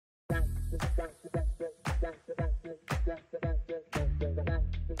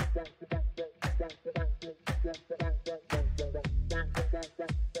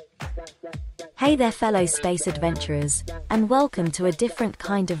Hey there fellow space adventurers, and welcome to a different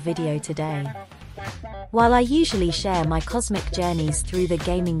kind of video today. While I usually share my cosmic journeys through the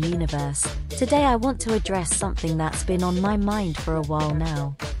gaming universe, today I want to address something that's been on my mind for a while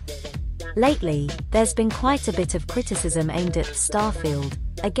now. Lately, there's been quite a bit of criticism aimed at Starfield,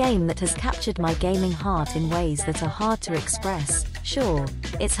 a game that has captured my gaming heart in ways that are hard to express. Sure,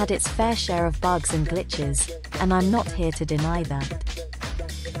 it's had its fair share of bugs and glitches, and I'm not here to deny that.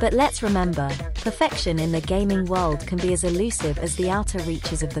 But let's remember, perfection in the gaming world can be as elusive as the outer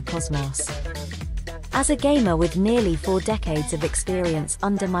reaches of the cosmos. As a gamer with nearly 4 decades of experience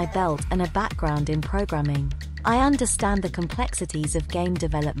under my belt and a background in programming, I understand the complexities of game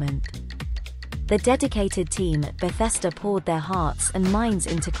development. The dedicated team at Bethesda poured their hearts and minds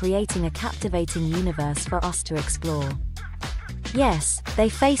into creating a captivating universe for us to explore. Yes, they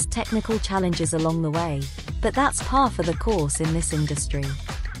faced technical challenges along the way, but that's par for the course in this industry.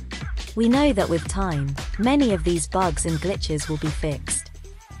 We know that with time, many of these bugs and glitches will be fixed.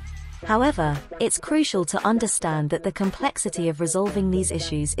 However, it's crucial to understand that the complexity of resolving these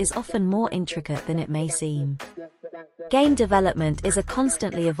issues is often more intricate than it may seem. Game development is a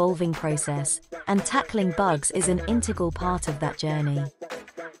constantly evolving process, and tackling bugs is an integral part of that journey.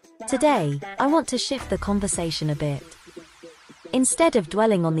 Today, I want to shift the conversation a bit. Instead of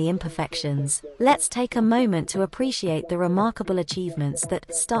dwelling on the imperfections, let's take a moment to appreciate the remarkable achievements that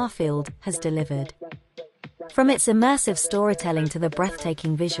Starfield has delivered. From its immersive storytelling to the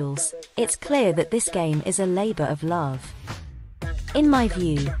breathtaking visuals, it's clear that this game is a labor of love. In my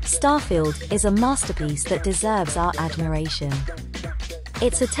view, Starfield is a masterpiece that deserves our admiration.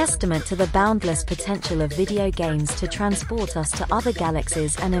 It's a testament to the boundless potential of video games to transport us to other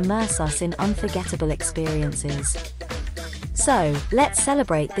galaxies and immerse us in unforgettable experiences. So, let's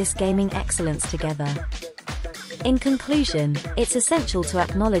celebrate this gaming excellence together. In conclusion, it's essential to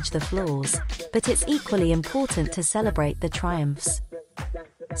acknowledge the flaws, but it's equally important to celebrate the triumphs.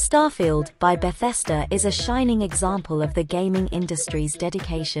 Starfield by Bethesda is a shining example of the gaming industry's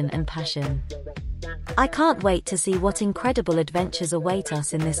dedication and passion. I can't wait to see what incredible adventures await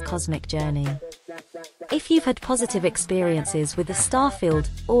us in this cosmic journey. If you've had positive experiences with the Starfield,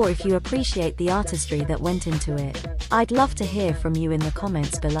 or if you appreciate the artistry that went into it, I'd love to hear from you in the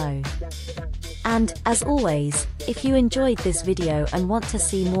comments below. And, as always, if you enjoyed this video and want to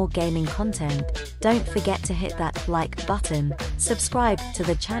see more gaming content, don't forget to hit that like button, subscribe to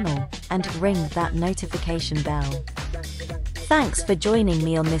the channel, and ring that notification bell. Thanks for joining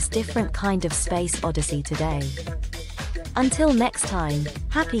me on this different kind of space odyssey today. Until next time,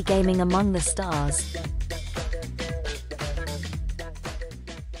 happy gaming among the stars.